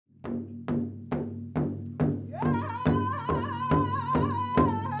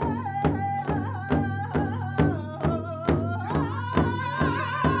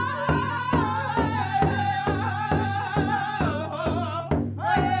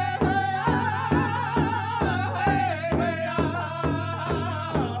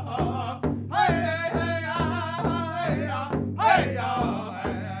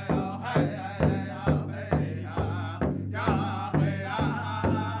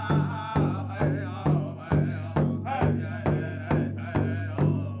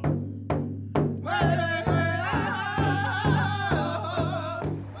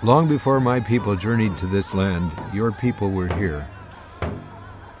Long before my people journeyed to this land, your people were here.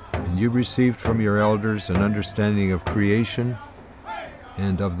 And you received from your elders an understanding of creation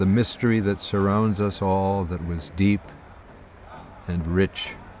and of the mystery that surrounds us all, that was deep and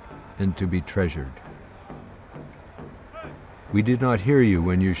rich and to be treasured. We did not hear you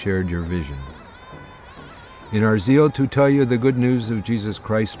when you shared your vision. In our zeal to tell you the good news of Jesus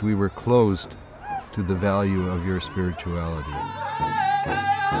Christ, we were closed to the value of your spirituality.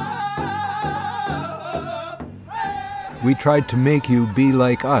 We tried to make you be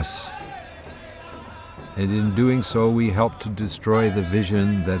like us, and in doing so we helped to destroy the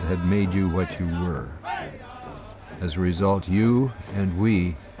vision that had made you what you were. As a result, you and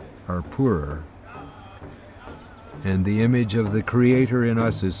we are poorer, and the image of the Creator in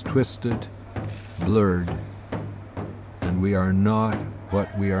us is twisted, blurred, and we are not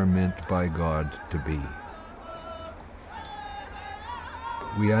what we are meant by God to be.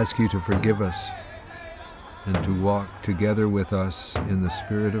 We ask you to forgive us and to walk together with us in the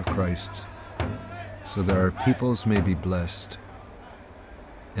Spirit of Christ, so that our peoples may be blessed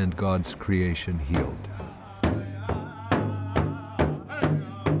and God's creation healed.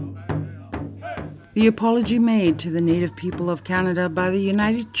 The apology made to the Native people of Canada by the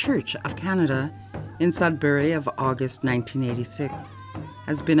United Church of Canada in Sudbury of August 1986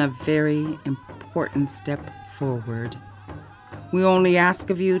 has been a very important step forward. We only ask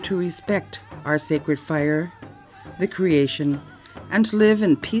of you to respect our sacred fire, the creation, and to live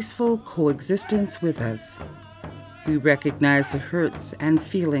in peaceful coexistence with us. We recognize the hurts and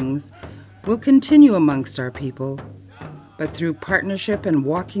feelings will continue amongst our people, but through partnership and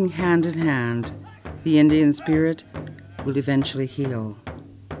walking hand in hand, the Indian spirit will eventually heal.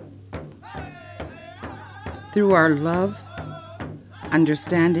 Through our love,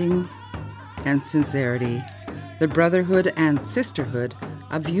 understanding, and sincerity, the brotherhood and sisterhood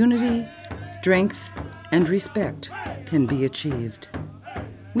of unity, strength, and respect can be achieved.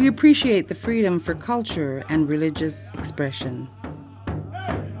 We appreciate the freedom for culture and religious expression.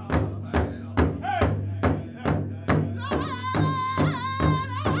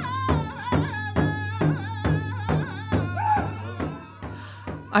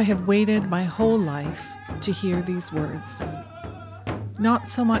 I have waited my whole life to hear these words, not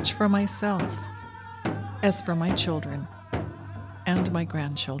so much for myself as for my children and my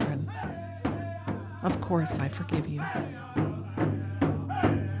grandchildren. Of course, I forgive you.